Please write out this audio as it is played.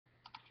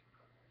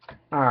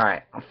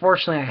Alright,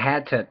 unfortunately I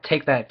had to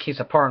take that case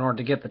apart in order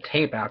to get the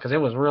tape out, because it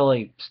was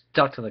really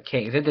stuck to the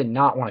case. It did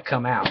not want to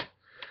come out.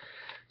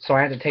 So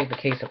I had to take the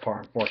case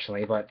apart,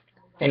 unfortunately, but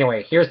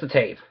anyway, here's the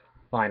tape,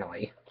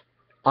 finally.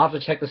 I'll have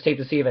to check this tape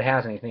to see if it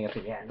has anything at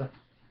the end.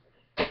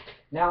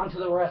 Now onto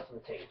the rest of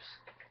the tapes.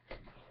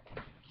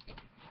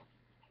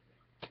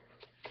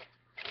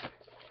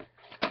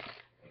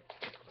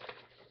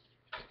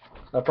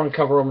 The front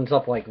cover opens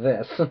up like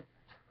this.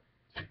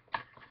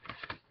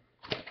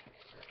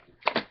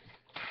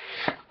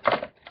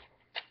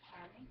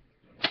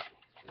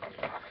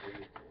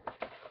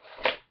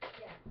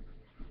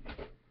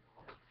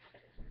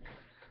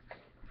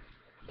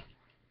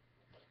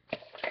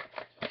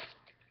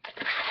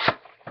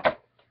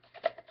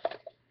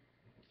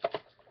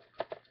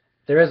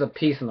 There is a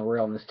piece in the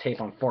rail in this tape,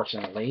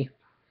 unfortunately.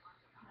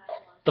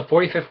 The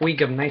 45th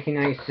week of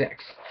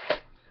 1996.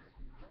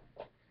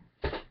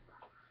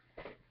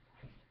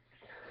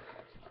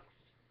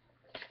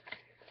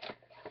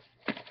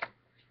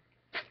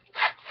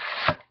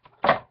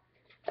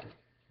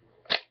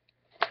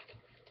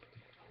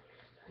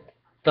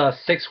 The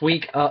second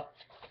week of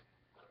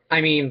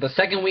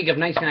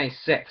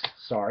 1996.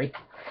 Sorry,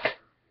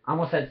 I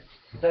almost said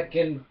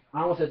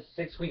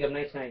 6th week of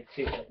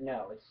 1992, but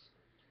no, it's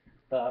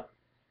the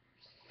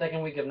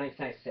second week of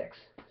 1996.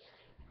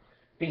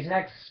 These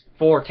next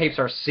 4 tapes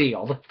are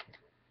sealed.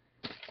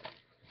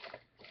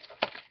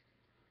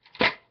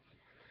 Get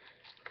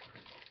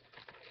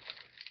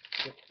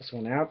this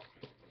one out.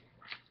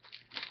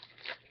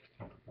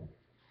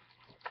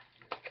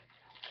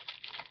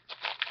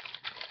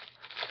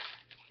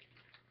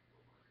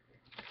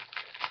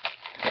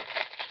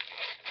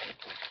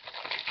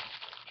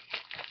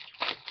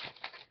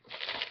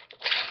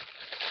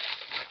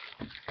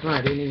 I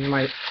didn't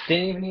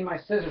even need my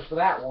scissors for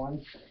that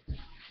one.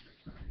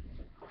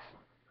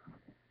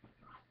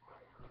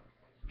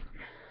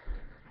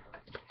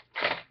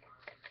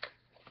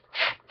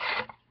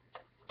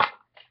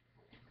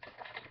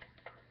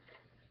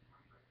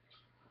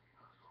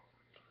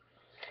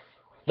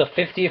 The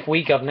 50th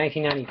week of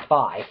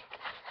 1995.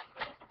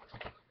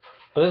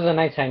 But this is a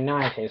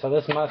 1999 tape, so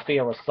this must be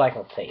a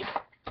recycled tape.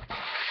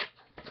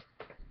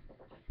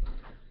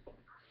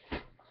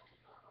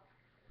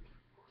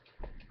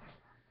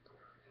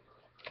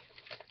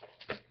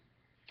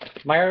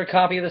 My other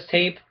copy of this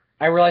tape,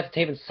 I realized the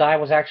tape inside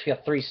was actually a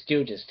Three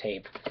Stooges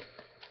tape.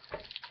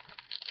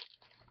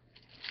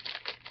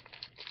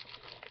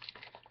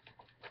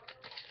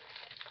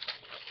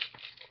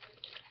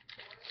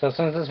 So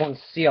since this one's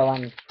sealed,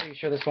 I'm pretty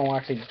sure this one will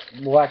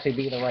actually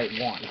be the right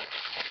one.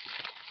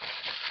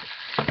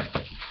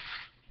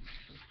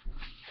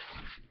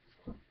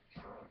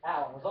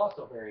 That one was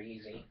also very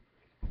easy.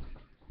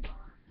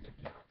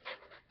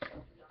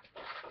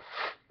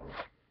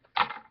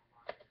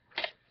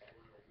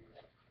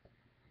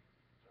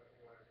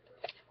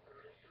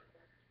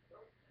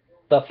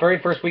 The very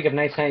first week of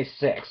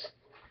 1996.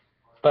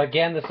 But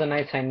again, this is a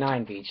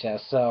 1999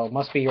 VHS, so it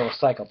must be your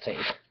recycled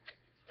tape.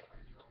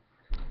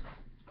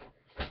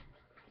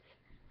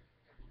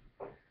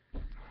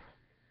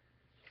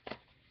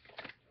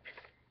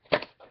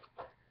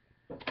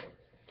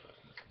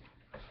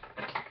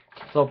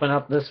 Let's open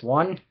up this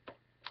one.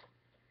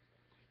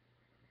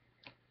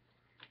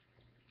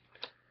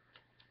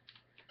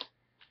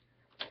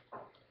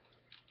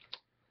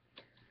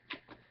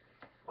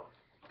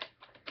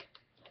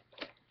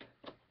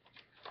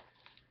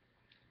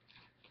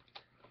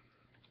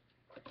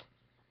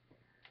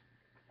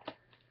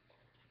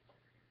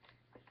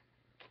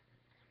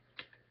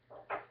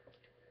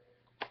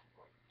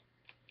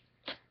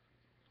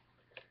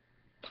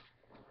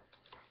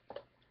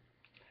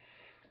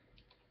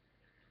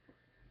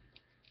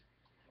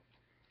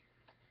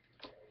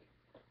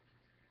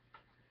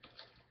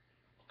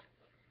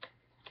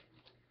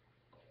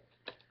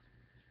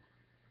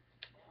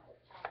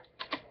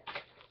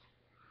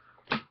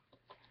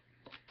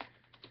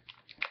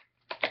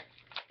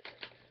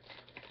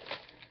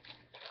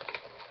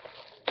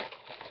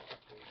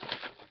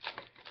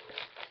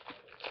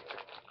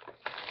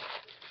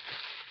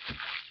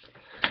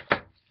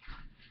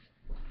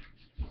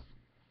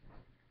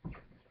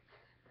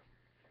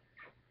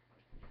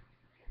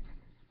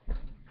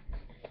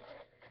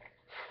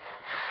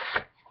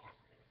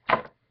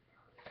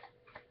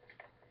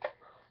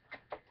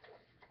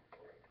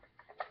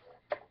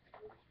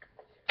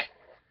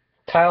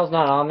 Title's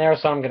not on there,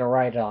 so I'm going to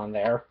write it on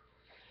there.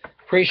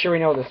 Pretty sure we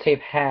know what this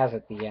tape has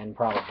at the end,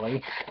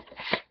 probably.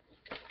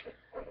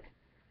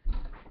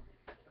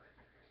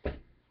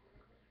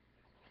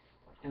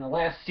 And the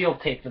last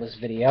sealed tape for this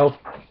video.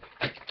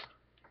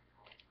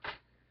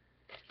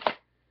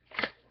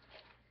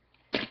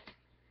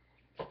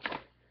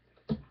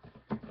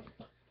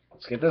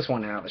 Let's get this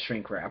one out of the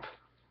shrink wrap.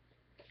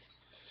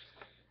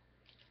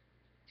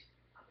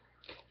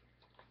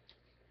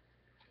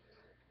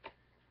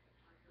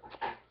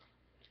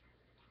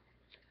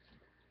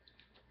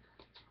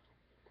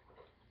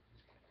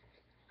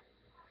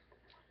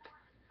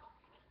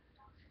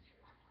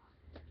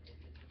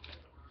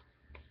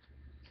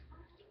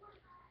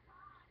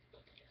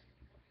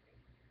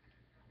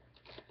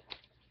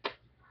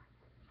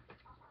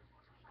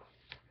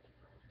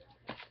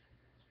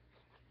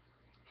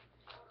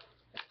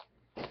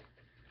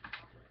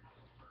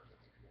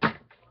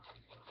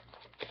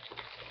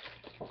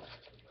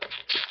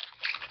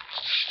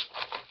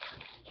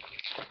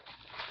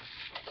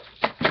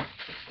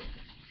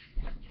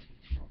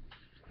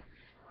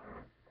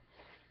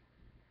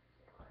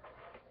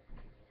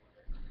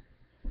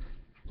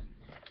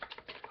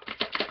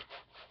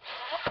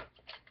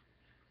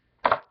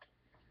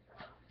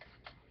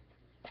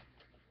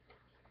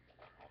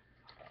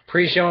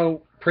 Pretty sure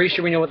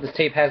we know what this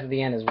tape has at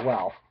the end as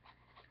well.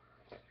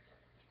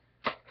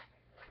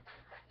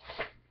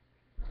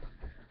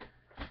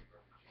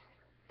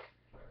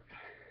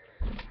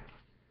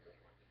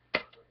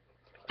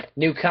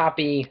 New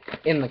copy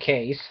in the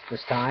case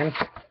this time.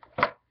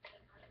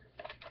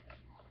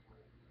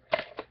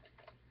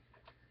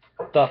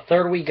 The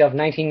third week of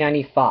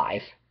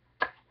 1995.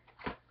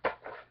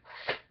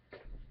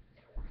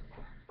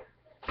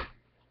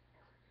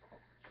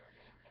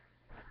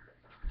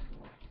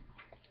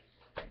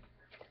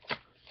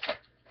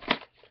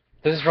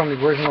 This is from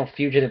the original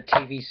Fugitive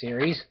TV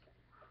series.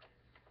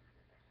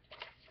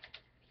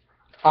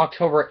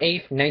 October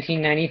 8th,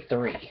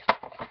 1993.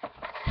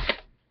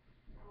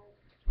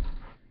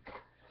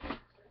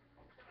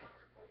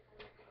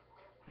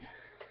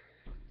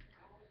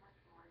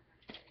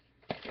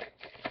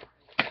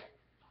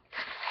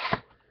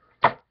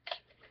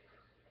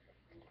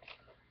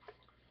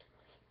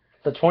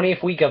 The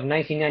 20th week of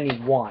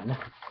 1991.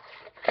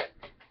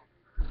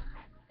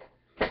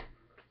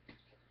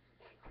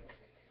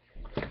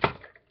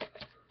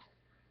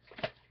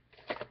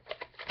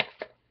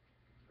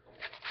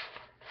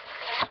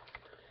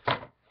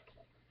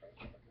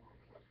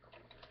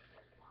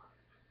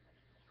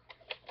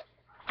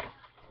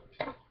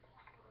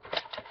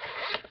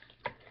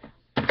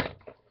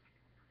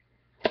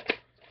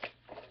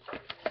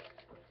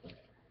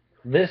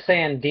 This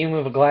and Demon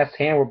with a Glass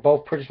Hand were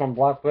both purchased from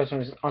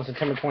Blockbuster on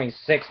September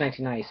 26,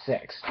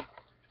 1996.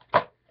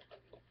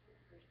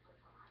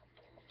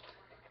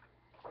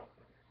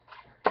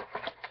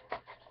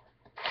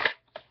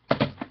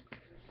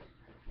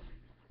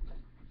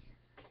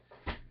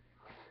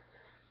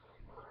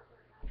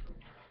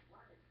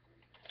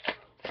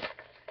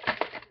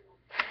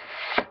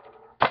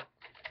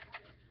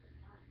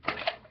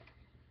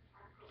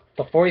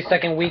 The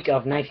 42nd week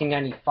of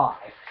 1995.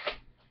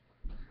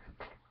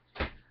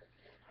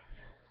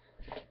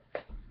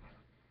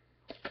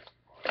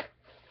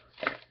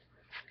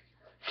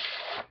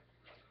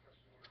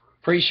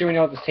 Pretty sure we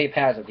know what this tape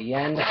has at the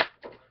end.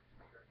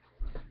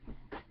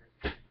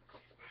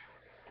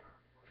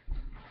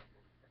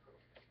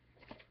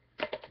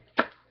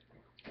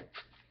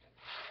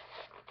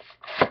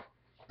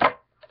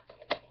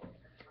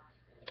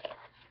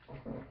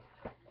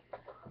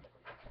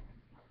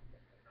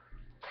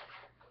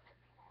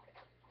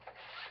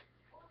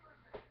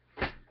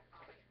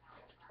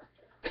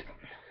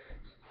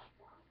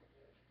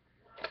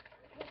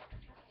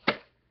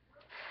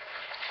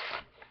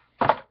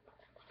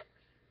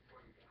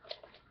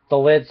 The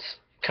lid's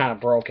kind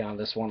of broken on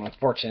this one,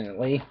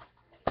 unfortunately.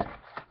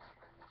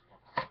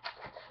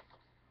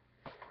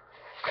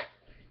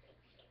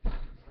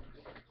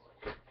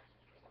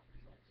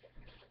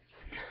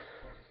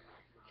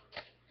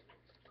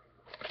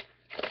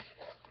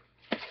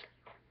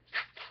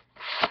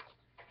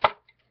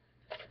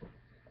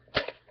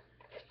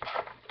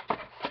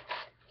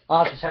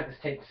 I'll have to check this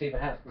tape to see if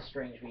it has the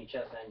strange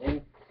VHS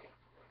ending.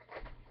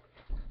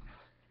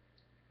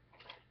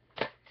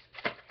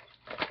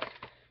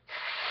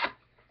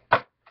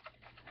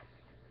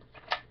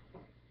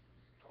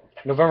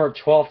 November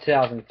 12th,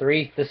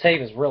 2003. This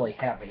tape is really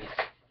heavy.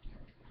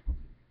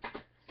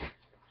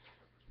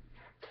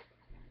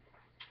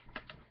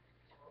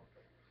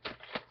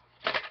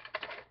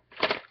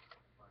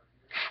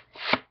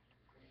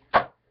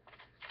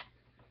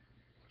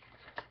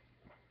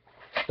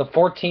 The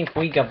 14th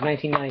week of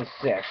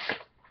 1996.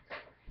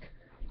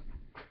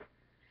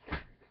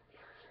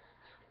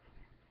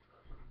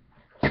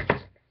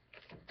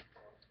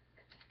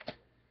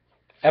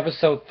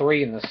 Episode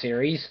 3 in the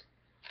series.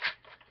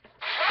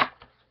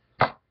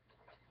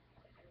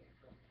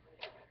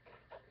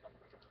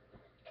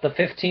 The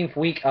 15th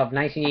week of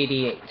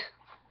 1988.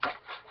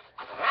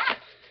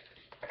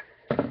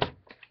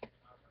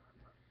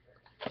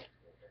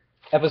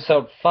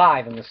 Episode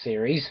 5 in the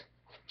series.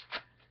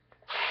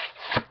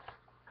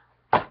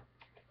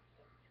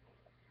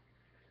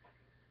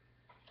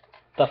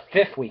 The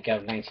 5th week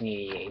of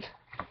 1988.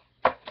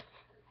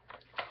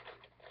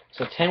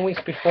 So 10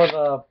 weeks before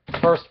the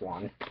first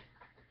one.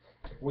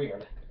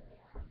 Weird.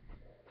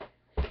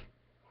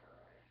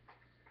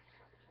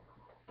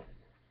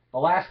 The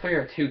last 3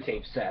 are 2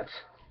 tape sets.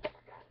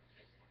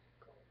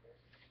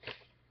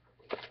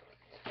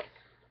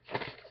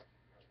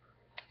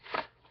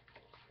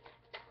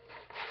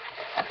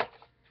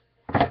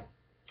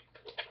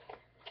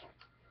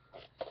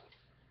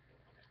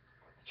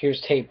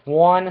 Here's tape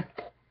 1,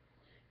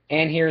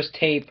 and here's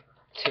tape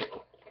 2.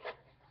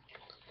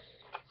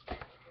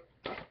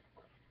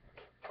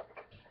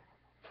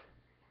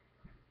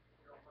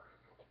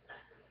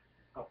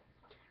 Oh,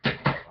 hold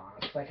on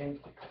a second.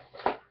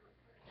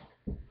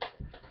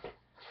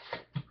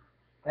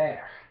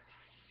 There.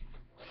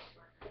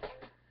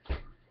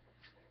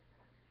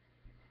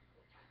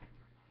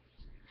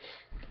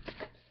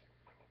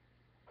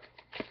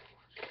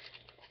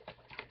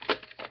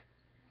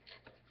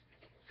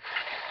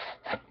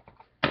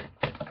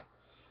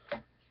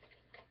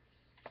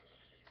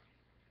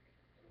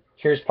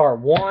 Here's part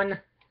 1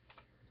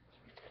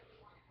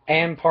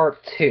 and part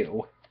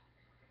 2.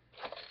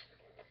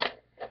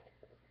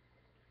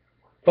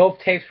 both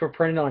tapes were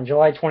printed on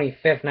July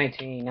 25th,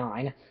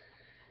 1989,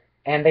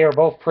 and they were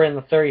both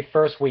printed the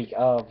 31st week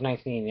of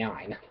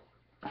 1989.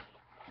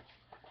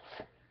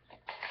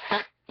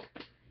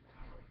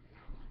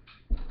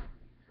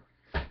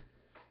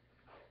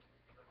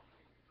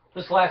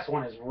 This last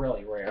one is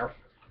really rare.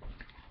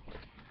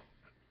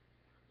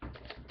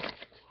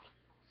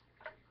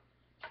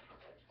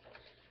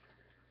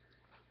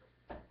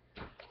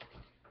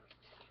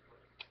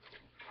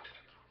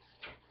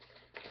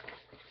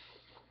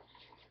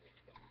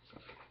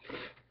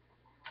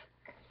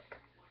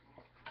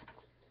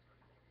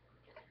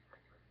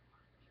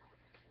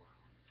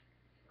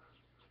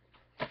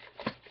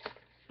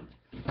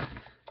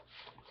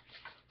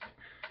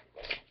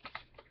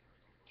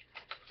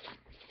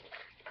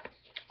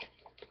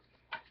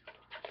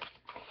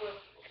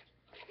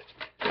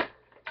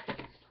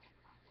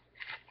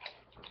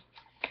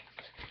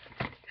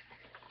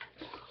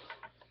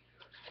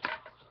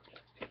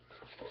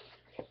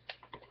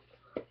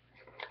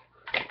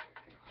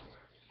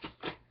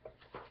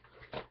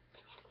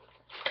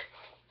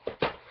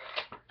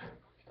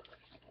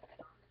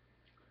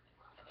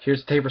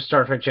 Here's the tape for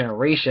Star Trek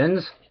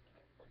Generations.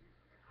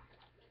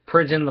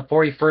 Printed in the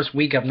 41st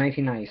week of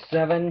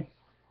 1997.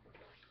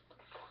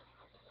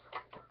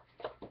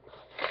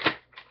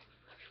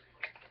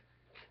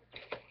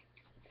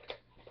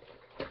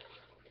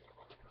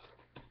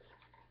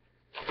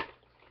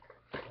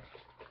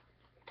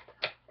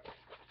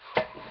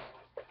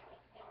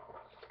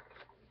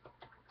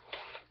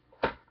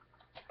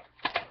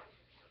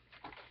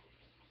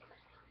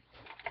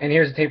 And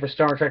here's the tape for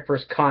Star Trek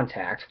First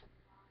Contact.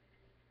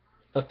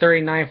 The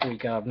 39th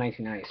week of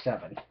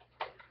 1997.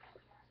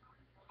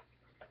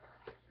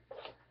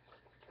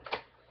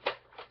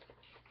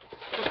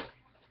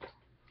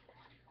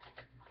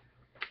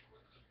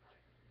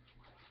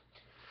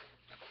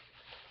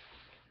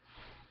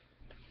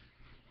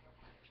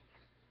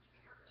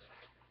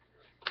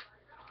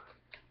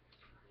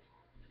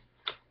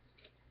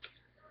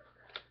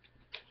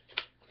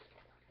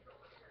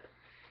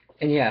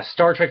 And yeah,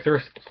 Star Trek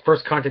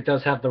First Contact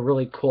does have the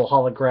really cool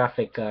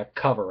holographic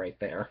cover right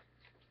there.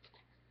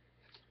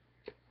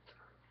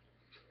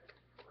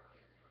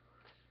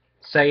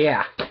 So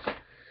yeah,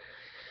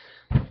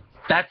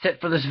 that's it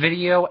for this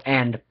video,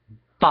 and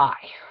bye.